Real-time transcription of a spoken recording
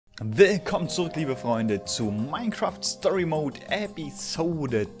Willkommen zurück, liebe Freunde, zu Minecraft Story Mode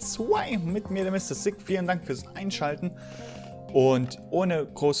Episode 2 mit mir, der Mr. Sick. Vielen Dank fürs Einschalten. Und ohne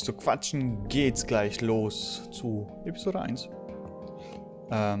groß zu quatschen, geht's gleich los zu Episode 1.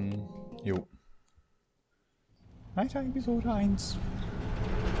 Jo. Weiter Episode 1.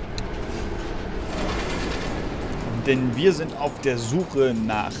 Denn wir sind auf der Suche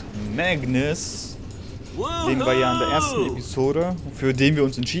nach Magnus, den wir ja in der ersten Episode, für den wir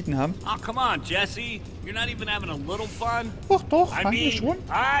uns entschieden haben. Oh, come on, Jesse. You're not even having a little fun. Doch, eigentlich schon.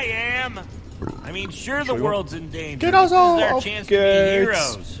 I am. I mean, sure, the world's in danger. Genau so, auf chance to be geht's.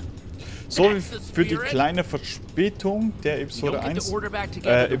 heroes. So, für die kleine Verspätung der Episode 1,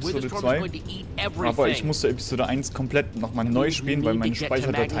 Episode 2, aber ich musste Episode 1 komplett nochmal neu spielen, weil meine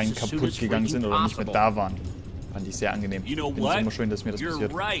Speicherdateien kaputt gegangen sind oder nicht mehr da waren. Fand ich sehr angenehm. Finde ich immer schön, dass mir das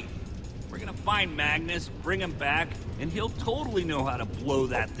passiert. Right. We're gonna find Magnus, bring him back, and he'll totally know how to blow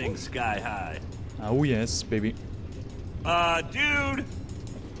that thing sky high. Oh yes, baby. Dude!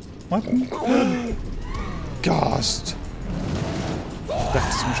 What? Gast! Ich dachte,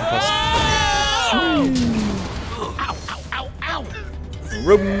 das muss schon passen. Ow, ow, ow, ow!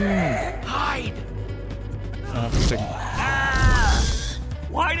 Rum! Hide! Verstecken.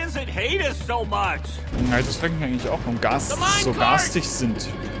 Why does it hate us so much? Ja, das denken eigentlich auch, warum Gas so garstig sind.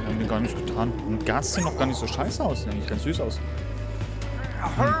 Wir haben die gar nicht getan. Und Gas sehen noch gar nicht so scheiße aus, sehen eigentlich ganz süß aus.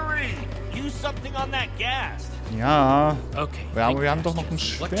 Hurry! Use something on that gas. Ja, Okay. ja, aber wir haben doch noch ein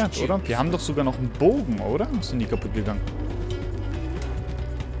Schwert, oder? Wir haben doch sogar noch einen Bogen, oder? Sind die kaputt gegangen?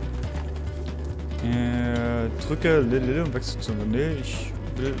 Drücke Lille und wechsel zu. Nee, ich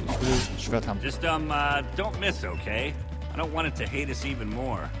will Schwert haben. Just don't miss, okay? I don't want it to hate us even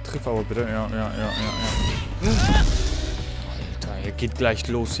more. Triff aber bitte, ja. Alter, er geht gleich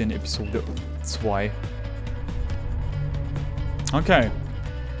los hier in Episode 2. Okay.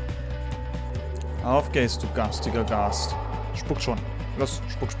 Auf geht's, du garstiger Gast. Spuck schon. Los,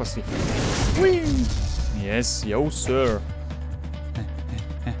 spuck Spasti. Hui. Yes, yo, sir.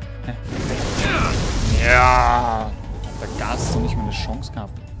 Ja. Der Gast hat nicht mehr eine Chance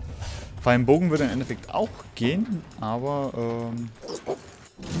gehabt. Vor allem Bogen würde im Endeffekt auch gehen, aber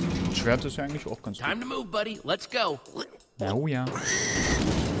Schwert ist ja eigentlich auch ganz gut. Time to move, buddy. Let's go. Oh ja.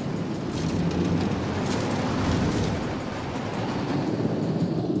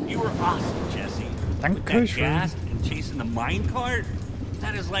 You were awesome, Jesse. Danke schön. Gas and chasing the minecart?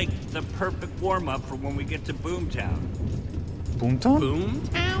 That is like the perfect warm-up for when we get to Boomtown. Boomtown?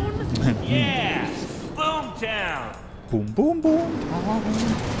 Boomtown? Yeah! Boomtown! Boom, boom, boom.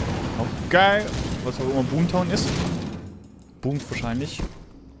 Okay. Was auch immer Boomtown ist. Boomt wahrscheinlich.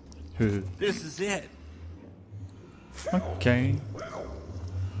 This is it. Okay.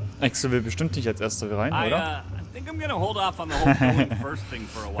 Axel will bestimmt nicht als erster rein, oder? I think I'm gonna hold off on the whole going first thing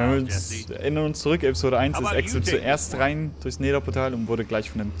for a Wenn while, wir uns Jesse. erinnern uns zurück, Episode 1 How ist about Axel you take zuerst this rein durchs Netherportal und wurde gleich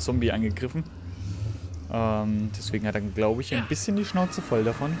von einem Zombie angegriffen. Deswegen hat er, glaube ich, ein bisschen die Schnauze voll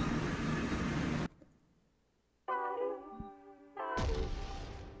davon.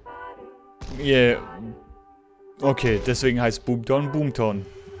 Yeah. Okay, deswegen heißt Boomtown Boomtown.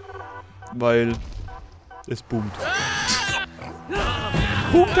 Weil es boomt.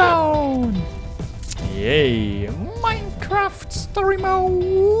 Boomtown! Yay! Minecraft Story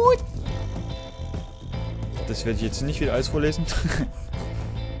Mode! Das werde ich jetzt nicht wieder alles vorlesen.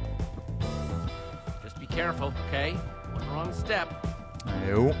 Just be careful, okay? One wrong step.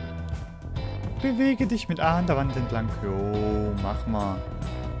 Jo. Bewege dich mit A an der Wand entlang. Jo, mach mal.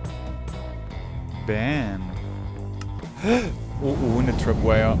 Bam. Oh, eine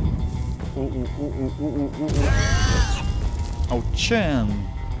Trapwire. Oh. Autschen.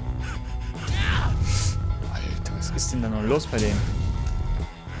 Alter, was ist denn da noch los bei denen?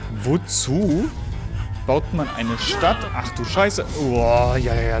 Wozu baut man eine Stadt? Ach du Scheiße. Oh,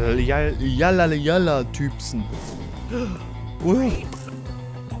 jalla, Typsen.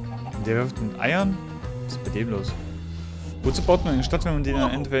 Der wirft mit Eiern? Was ist bei dem los? Wozu baut man eine Stadt, wenn man die dann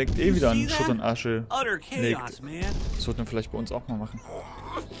im Endeffekt wieder an Schutt und Asche legt? Das sollten wir vielleicht bei uns auch mal machen.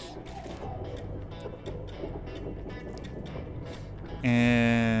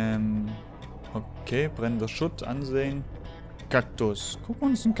 Okay, brennender Schutt ansehen. Kaktus. Gucken wir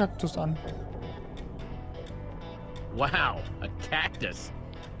uns einen Kaktus an. Wow, a cactus.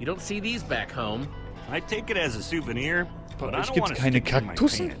 You don't see these back home. I take it as a souvenir, but I Bei euch don't gibt's want to keine stick it in my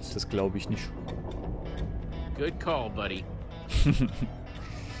Kaktussen? pants. Das glaube ich nicht. Good call, buddy.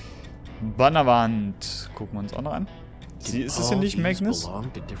 Bannerwand. Gucken wir uns auch noch an. Ist es ja nicht Magnus?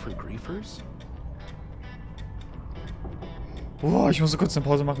 Oh, ich muss so kurz eine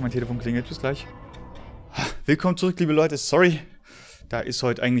Pause machen. Mein Telefon klingelt. Bis gleich. Willkommen zurück, liebe Leute. Sorry, Da ist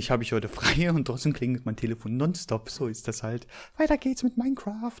heute, eigentlich habe ich heute frei und trotzdem klingelt mein Telefon nonstop. So ist das halt. Weiter geht's mit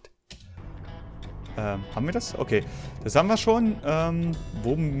Minecraft. Haben wir das? Okay, das haben wir schon.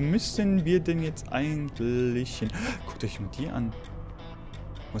 Wo müssen wir denn jetzt eigentlich hin? Guckt euch mal die an.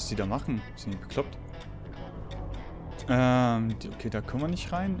 Was die da machen? Sind die bekloppt? Okay, da können wir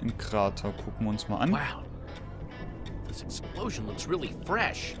nicht rein. In Krater gucken wir uns mal an. Wow. This explosion looks really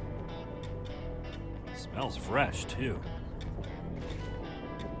fresh. Smells fresh, too.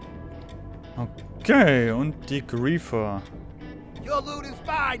 Okay, und die Griefer. Your loot is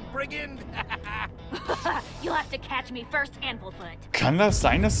fine, brigand. You'll have to catch me first, Anvilfoot. Kann das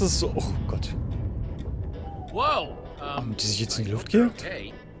sein, dass das so... Oh Gott. Whoa. Haben die sich jetzt in die Luft gejagt?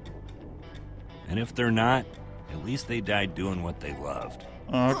 Okay. And if they're not, at least they died doing what they loved.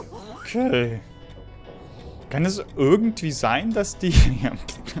 Okay. Kann es irgendwie sein, dass die... Ja,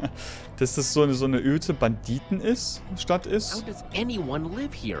 dass das so eine übelste Stadt ist? How does anyone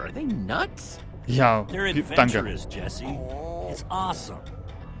live here? Are they nuts? Ja, They're danke. adventurous, Jesse. It's awesome.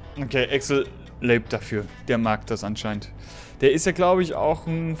 Okay, Axel lebt dafür. Der mag das anscheinend. Der ist ja, glaube ich, auch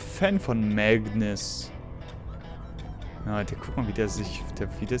ein Fan von Magnus. Ja, guck mal, wie der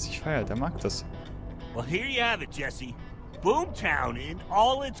sich feiert. Der mag das. Well, here you have it, Jesse. Boomtown in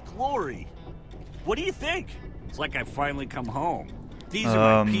all its glory. What do you think? It's like I finally come home. These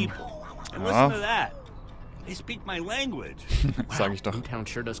are my people. And listen to that. They speak my language. Sag ich doch. Boomtown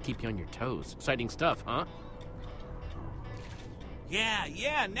sure does keep you on your toes. Exciting stuff, huh?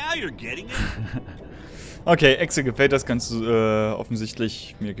 Yeah, now you're getting it. Okay, Axel gefällt das ganz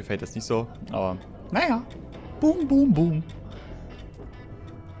offensichtlich. Mir gefällt das nicht so. Aber, naja. Boom, boom, boom.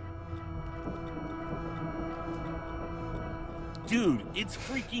 Dude, it's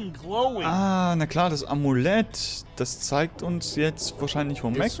freaking glowing. Ah, na klar, das Amulett. Das zeigt uns jetzt wahrscheinlich, wo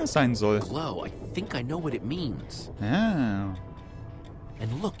Magnus sein soll. Glow. I think I know what it means. Ja.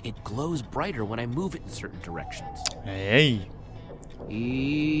 And look, it glows brighter when I move it in certain directions. Hey.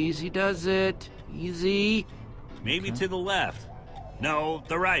 Easy does it. Easy. Maybe to the left. No,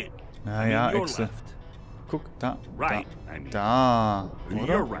 the right. Na I mean, ja, your Axel. left. Guck, da. Right, Da. I mean. Da. You're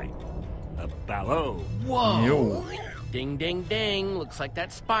Oder? right. About Whoa. Jo. Ding, ding, ding. Looks like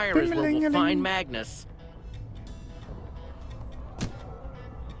that spire is where we'll find Magnus.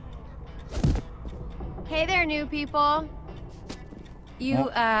 Hey there, new people.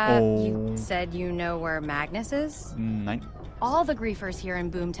 You said you know where Magnus is? Nein. All the griefers here in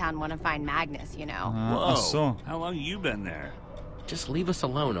Boomtown want to find Magnus, you know. Ach so. How long you been there? Just leave us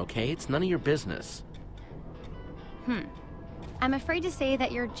alone, okay? It's none of your business. I'm afraid to say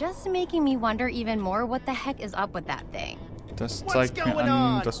that you're just making me wonder even more what the heck is up with that thing. Das zeigt mir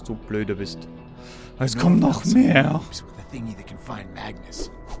an, dass du blöde bist. Es kommt noch mehr.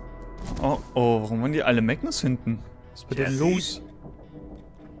 Oh, warum waren die alle Magnus hinten? Was ist bei denen los?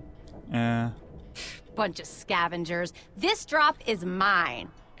 Bunch of scavengers. This drop is mine.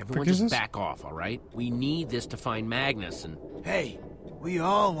 Everyone just back off, all right? We need this to find Magnus and... Hey, we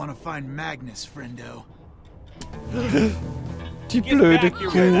all want to find Magnus, friendo. Die blöde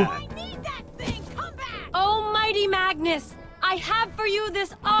Kuh. Oh, mighty Magnus, I have for you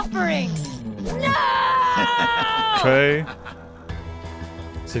this offering. No! Okay.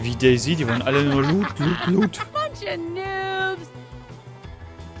 Ist ja wie Daisy, die wollen alle nur Loot. Bunch of noobs.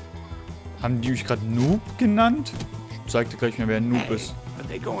 Haben die euch gerade Noob genannt? Ich zeig dir gleich mal, wer ein Noob ist. Are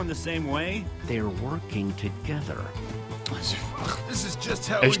they going the same way? They're working together. Ach, This is just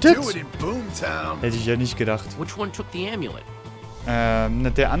how Echt we do jetzt? it in Boomtown. hätte ich ja nicht gedacht. Which one took the amulet? Na,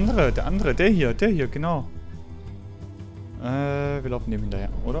 der andere, der hier, genau. Wir laufen dem hinterher,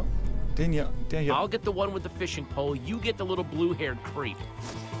 oder? Den hier, der hier. I'll get the one with the fishing pole. You get the little blue-haired creep.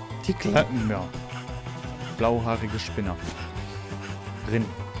 Die kleinen, ja. Blauhaarige Spinner. Drin.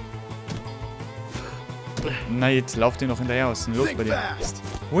 Na, jetzt lauft den noch hinterher. Was ist denn los Think bei dir? fast.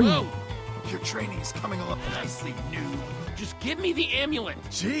 Hui. Your training is coming along nicely, noob. Just give me the amulet.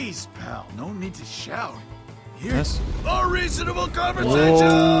 Jeez, pal, no need to shout. Here, Was? a reasonable conversation.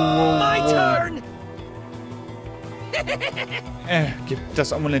 My turn. Gib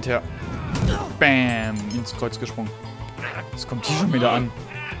das Amulett her. Bam. Ins Kreuz gesprungen. Jetzt kommt die schon wieder an.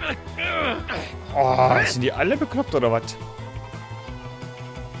 Oh, sind die alle bekloppt oder was?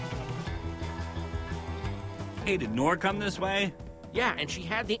 Hey, did Nor come this way? Yeah, and she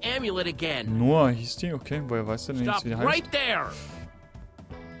had the amulet again. Noah hieß die? Okay, woher weißt du denn jetzt, Stop wie der heißt? right there.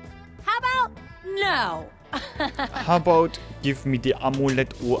 How about no? How about give me the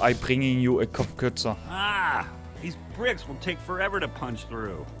amulet or I bringing you a Kopfkürzer? Ah, these bricks will take forever to punch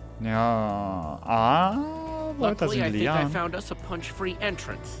through. Ja, aber das Luckily, I sind think I Lianen. found us a punch-free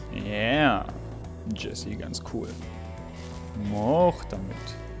entrance. Yeah. Jesse, ganz cool. Moch damit.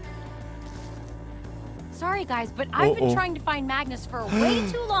 Sorry guys, but I've been trying to find Magnus for way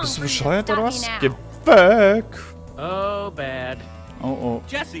too long. Bist du bescheuert oder was? Now. Geh weg! Oh, bad. Oh.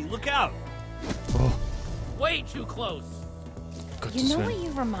 Jesse, look out! Oh. Way too close. Gottes You know Willen. what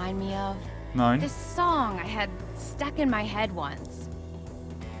you remind me of? Nein. This song I had stuck in my head once.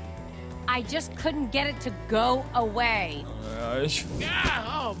 I just couldn't get it to go away.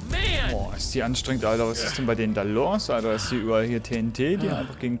 Oh, man. Boah, ist die anstrengend, Alter. Was ist denn bei denen da los, Alter? Ist die überall hier TNT, die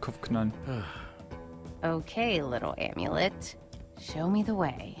einfach gegen den Kopf knallen? Okay, little amulet. Show me the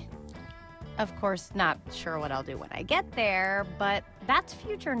way. Of course, not sure what I'll do when I get there, but that's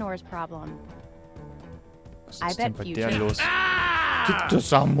future Noor's problem. Was I ist denn bet bei future. der los? Gib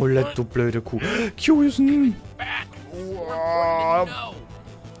das Amulett, du blöde Kuh. Cusen!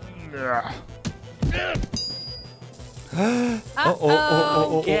 Ja.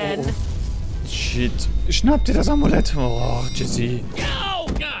 Oh. Again. Shit. Schnapp dir das Amulett. Oh, Jesse.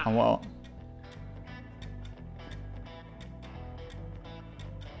 Aua.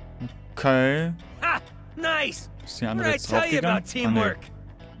 Okay. Ha! Nice! Ist die What andere did I jetzt tell you draufgegangen? about teamwork?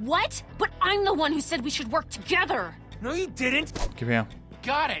 What? But I'm the one who said we should work together. No, you didn't. Gib her.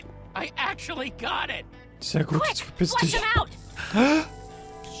 Got it. I actually got it. Sehr gut, jetzt verpiss Flush dich. him out.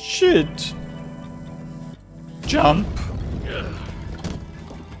 Shit. Jump.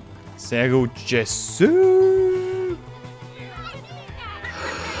 Sehr gut, Jesse.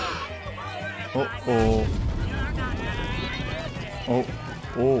 Oh.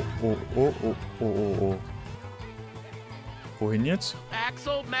 Oh. Wohin jetzt?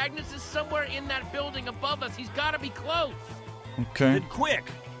 Axel, Magnus is somewhere in that building above us. He's got to be close. Okay. Then quick,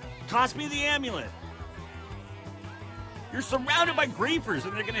 toss me the amulet. You're surrounded by griefers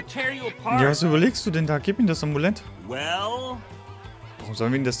and they're gonna tear you apart. Ja, was überlegst du denn da? Gib ihm das Amulett. Well, Warum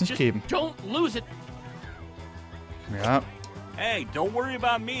sollen wir ihm das nicht Just geben? don't lose it. Ja. hey, don't worry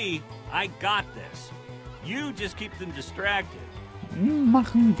about me. I got this. You just keep them distracted.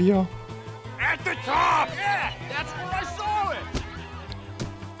 Machen wir. At the top! Yeah, that's where I saw it!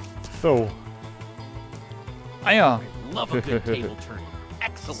 So. Eier. Love a good table turn.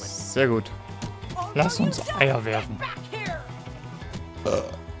 Excellent. Sehr gut. Lass uns Eier werfen.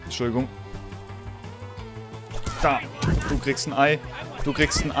 Entschuldigung. Da. Du kriegst ein Ei. Du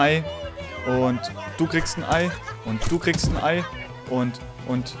kriegst ein Ei. Und du kriegst ein Ei. Und du kriegst ein Ei. Und.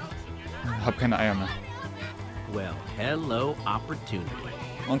 Hab keine Eier mehr. Well, hello, opportunity.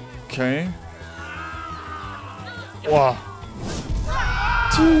 Okay. Boah.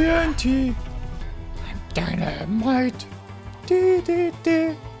 TNT. Dynamite.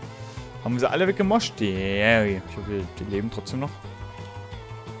 Die. Haben sie alle weggemoscht? Yeah. Ich hoffe, die leben trotzdem noch.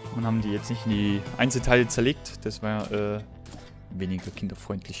 Und haben die jetzt nicht in die Einzelteile zerlegt. Das war weniger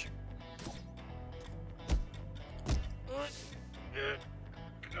kinderfreundlich.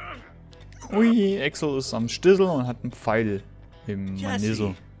 Ui, Axel ist am Stissel und hat einen Pfeil im Manissel.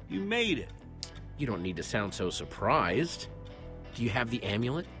 Jesse, you made it. You don't need to sound so surprised. Do you have the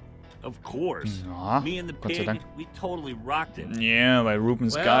amulet? Of course. Ja, Me and the Gott sei pig, Dank. we totally rocked it. Ja, weil Ruben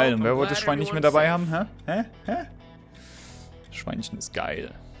ist Well, geil. Und wer I'm wollte das glad Schwein nicht mehr everyone's dabei haben? Hä? Schweinchen ist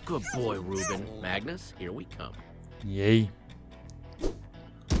geil. Good boy, Ruben. Magnus, here we come. Yay.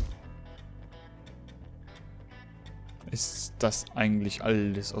 Ist das eigentlich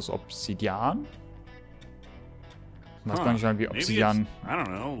alles aus Obsidian? Ich weiß gar nicht mehr, wie Maybe it's, Obsidian I don't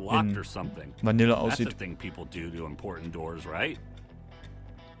know, locked in or something. Vanille That's a aussieht. thing people do to important doors, right?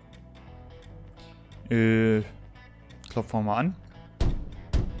 Klopfen wir mal an.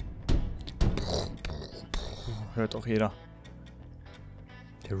 Hört auch jeder.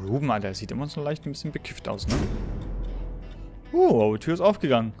 Der Ruben, Alter, sieht immer so leicht ein bisschen bekifft aus, ne? Aber die Tür ist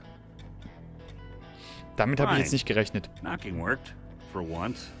aufgegangen. Damit habe ich jetzt nicht gerechnet. Knocking worked, for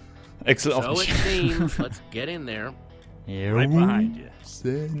once. Axel auch So it nicht. seems. Let's get in there. Right behind you.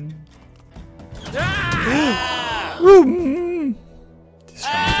 Ruben! Das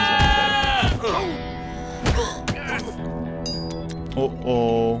Schwein ist geil.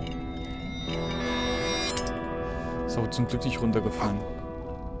 Oh. So, zum Glück nicht runtergefallen.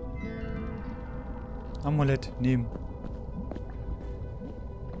 Amulett, nehmen.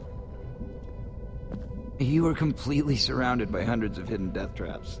 You are completely surrounded by hundreds of hidden death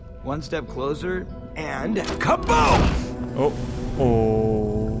traps. One step closer, and kaboom!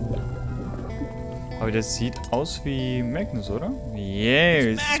 Oh. Aber das sieht aus wie Magnus, oder?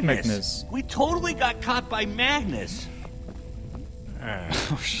 Yeah, es ist Magnus. We totally got caught by Magnus.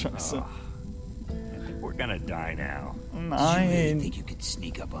 Oh, Scheiße. I think we're gonna die now. Nein. Think you could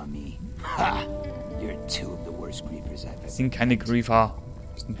sneak up on me? Ha! You're two of the worst griefers I've ever. Das sind keine Griefer.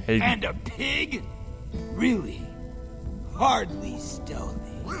 Das sind Helden. And a pig? Really? hardly stealthy.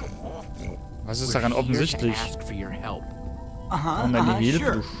 Was ist daran offensichtlich?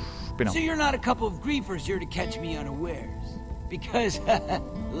 Sure. So you're not a couple of griefers here to catch me unawares. Because,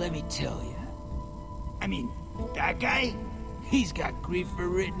 let me tell you. I mean, that guy, he's got griefer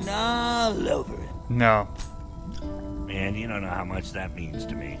written all over him. No. Man, you don't know how much that means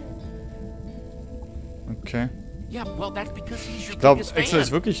to me. Okay. Yeah, well, that's because he's your Ich glaube, biggest Axel fan.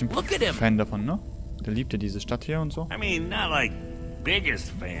 ist wirklich ein Look at him. Fan davon, ne? Der liebt ja diese Stadt hier und so. I mean, not like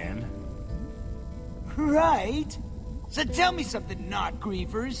biggest fan. Right. So tell me something, not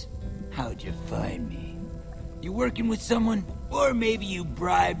griefers. How'd you find me? You working with someone? Or maybe you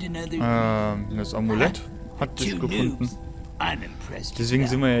bribed another Das Amulett hat dich gefunden. I'm impressed. Deswegen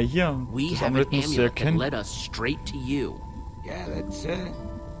sind wir ja hier. We Das have an Amulett musst du amulet that erkennen. led us straight to you. Yeah, that's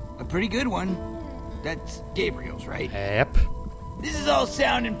a pretty good one. That's Gabriel's, right? Yep. This is all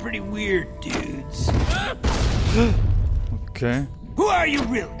sounding pretty weird, dudes. Okay. Who are you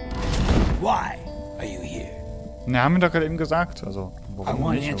really? Why are you here? Na, haben wir doch gerade eben gesagt. Also, I warum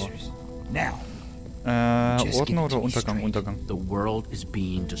want nicht, answers. Now. aber... Just Ordner give it oder to me Untergang? straight. Untergang. The world is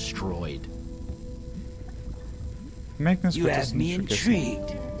being destroyed. Magnus You wird das have me nicht vergessen.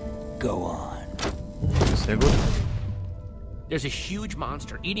 intrigued. Go on. Sehr gut. There's a huge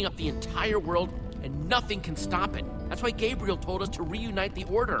monster eating up the entire world, and nothing can stop it. That's why Gabriel told us to reunite the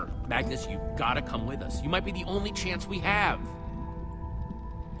Order. Magnus, you gotta come with us. You might be the only chance we have.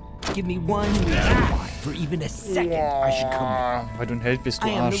 Give me one reason why, for even a second, I should come with. Weil du ein Held bist, du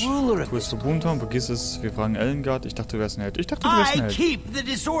I am the Arsch. ruler of Du bist so this bunter und vergiss es. Wir fragen Ellengard. Ich dachte, du wärst ein Held. Ich dachte, du wärst ein I Held. keep the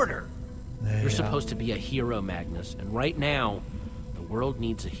disorder. You're supposed to be a hero, Magnus, and right now, the world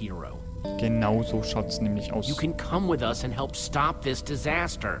needs a hero. Genau so schaut's nämlich aus. You can come with us and help stop this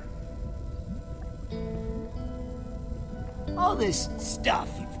disaster. All this stuff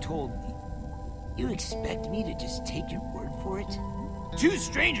you've told me, you expect me to just take your word for it? Two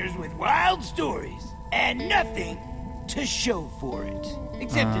strangers with wild stories, and nothing to show for it.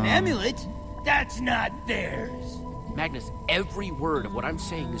 Except an amulet that's not theirs. Magnus, every word of what I'm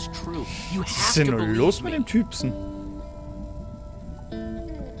saying is true. You Was have ist to denn nur believe los mit me. dem Typsen?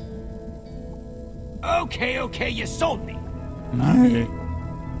 Okay, you sold me. Nee.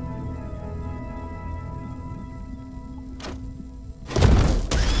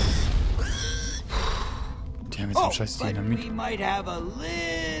 Die haben jetzt einen scheiß but Dynamit. we might have a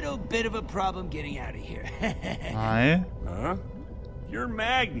little bit of a problem getting out of here. Hi. Huh? You're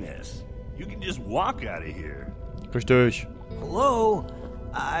Magnus. You can just walk out of here. Richtig. Hello?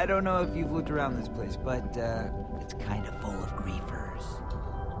 I don't know if you've looked around this place, but it's kind of full of griefers.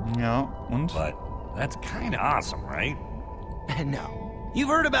 Ja, und? But that's kind of awesome, right? No. You've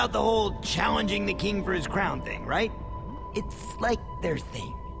heard about the whole challenging the king for his crown thing, right? It's like their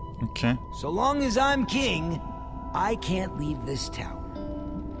thing. Okay. So long as I'm king, I can't leave this tower.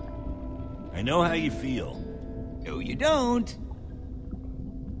 I know how you feel. No, you don't.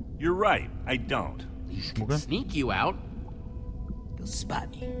 You're right, I don't. Okay. Sneak you out. They'll spot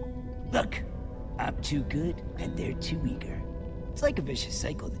me. Look, I'm too good and they're too eager. It's like a vicious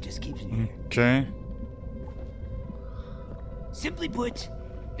cycle that just keeps me here. Okay. Simply put,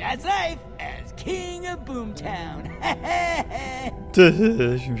 that's life as king of Boomtown. Ich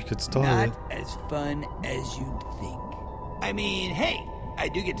fühle mich jetzt toll. Not as fun as you'd think. I mean, hey, I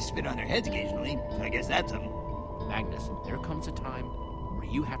do get to spit on their heads occasionally, so I guess that's them. Magnus, there comes a time where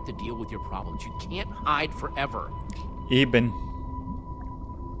you have to deal with your problems. You can't hide forever. Eben.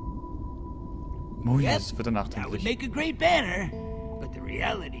 Oh, Yep, das wird er that would nachträglich. make a great banner, but the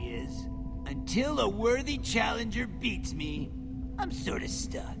reality is, until a worthy challenger beats me, I'm sort of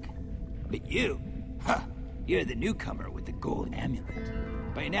stuck. But you, you're the newcomer with the gold amulet.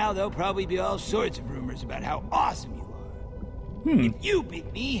 By now, there'll probably be all sorts of rumors about how awesome you are. If you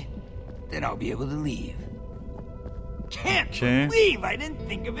beat me, then I'll be able to leave. Can't Okay. believe I didn't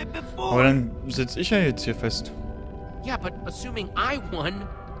think of it Aber before. dann sitze ich ja jetzt hier fest. Yeah, but assuming I won,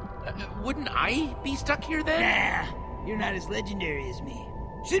 wouldn't I be stuck here then? Nah, you're not as legendary as me.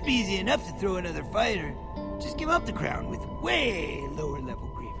 Should be easy enough to throw another fighter. Just give up the crown with way lower level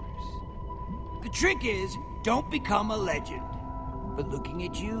griefers. The trick is, don't become a legend. But looking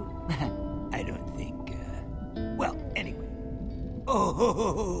at you, I don't think, well, anyway.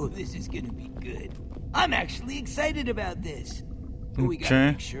 Oh, this is gonna be good. I'm actually excited about this. But we gotta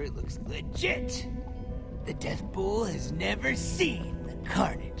Okay. make sure it looks legit. The Death Bowl has never seen the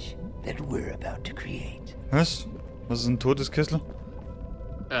carnage that we're about to create. Was? Was ist ein Todeskessel?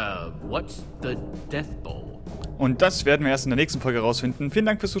 What's the Death Bowl? Und das werden wir erst in der nächsten Folge rausfinden. Vielen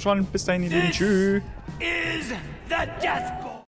Dank fürs Zuschauen. Bis dahin, ihr Lieben. Tschüss. Is the Death Bowl.